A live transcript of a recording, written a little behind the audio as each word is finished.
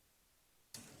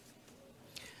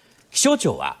気象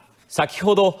庁は先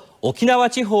ほど沖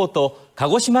縄地方と鹿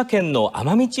児島県の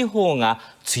奄美地方が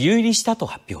梅雨入りしたと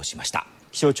発表しました。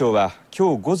気象庁は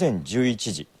今日午前11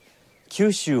時、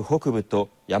九州北部と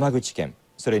山口県、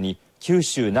それに九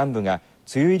州南部が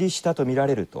梅雨入りしたとみら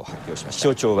れると発表しました。気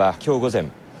象庁は今日午前、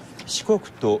四国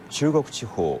と中国地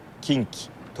方、近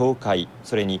畿、東海、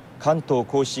それに関東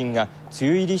甲信が梅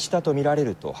雨入りしたとみられ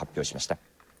ると発表しました。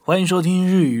欢迎收听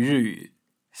日语日语。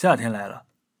夏天来了，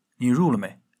你入了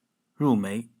没？入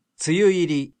梅。梅雨入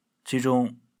り，其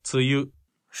中梅雨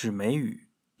是梅雨，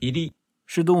入り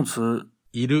是动词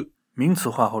入る名词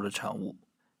化后的产物，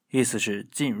意思是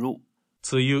进入。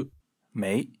梅雨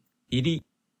梅入り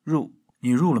入，你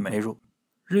入了没入？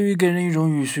日语给人一种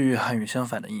语序与汉语相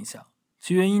反的印象，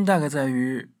其原因大概在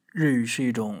于日语是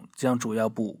一种将主要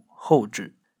部后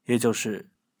置，也就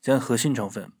是将核心成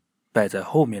分摆在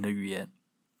后面的语言，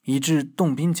以致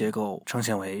动宾结构呈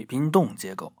现为宾动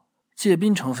结构，介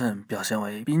宾成分表现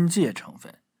为宾介成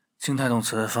分，情态动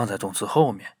词放在动词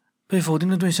后面，被否定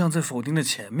的对象在否定的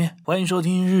前面。欢迎收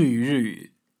听日语日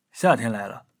语。夏天来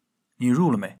了，你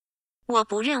入了没？我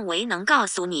不认为能告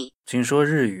诉你。请说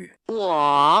日语。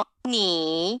我、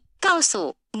你、告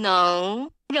诉、能、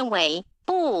认为、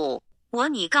不。我、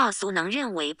你、告诉、能、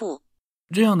认为、不。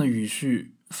这样的语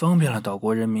序方便了岛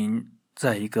国人民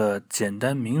在一个简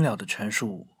单明了的陈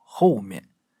述后面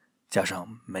加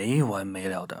上没完没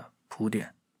了的铺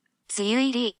垫。梅雨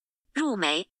入り、入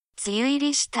梅。梅雨入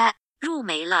りした、入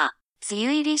梅了。梅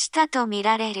雨入りしたと見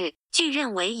られる。据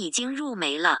认为已经入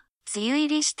梅了。梅雨入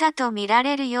りしたと見ら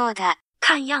れるようだ。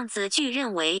看样子据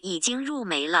认为已经入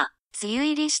梅了。梅雨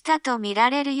入りしたと見ら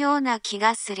れるような気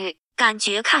がする。感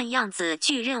觉看样子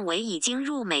据认为已经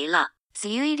入梅了。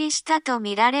梅雨入りしたと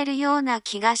見られるような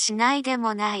気がしないで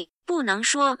もない。不能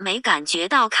说没感觉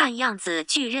到看样子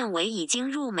据认为已经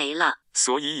入梅了。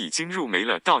所以已经入梅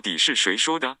了到底是谁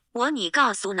说的？我、你、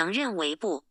告诉、能、认为、不。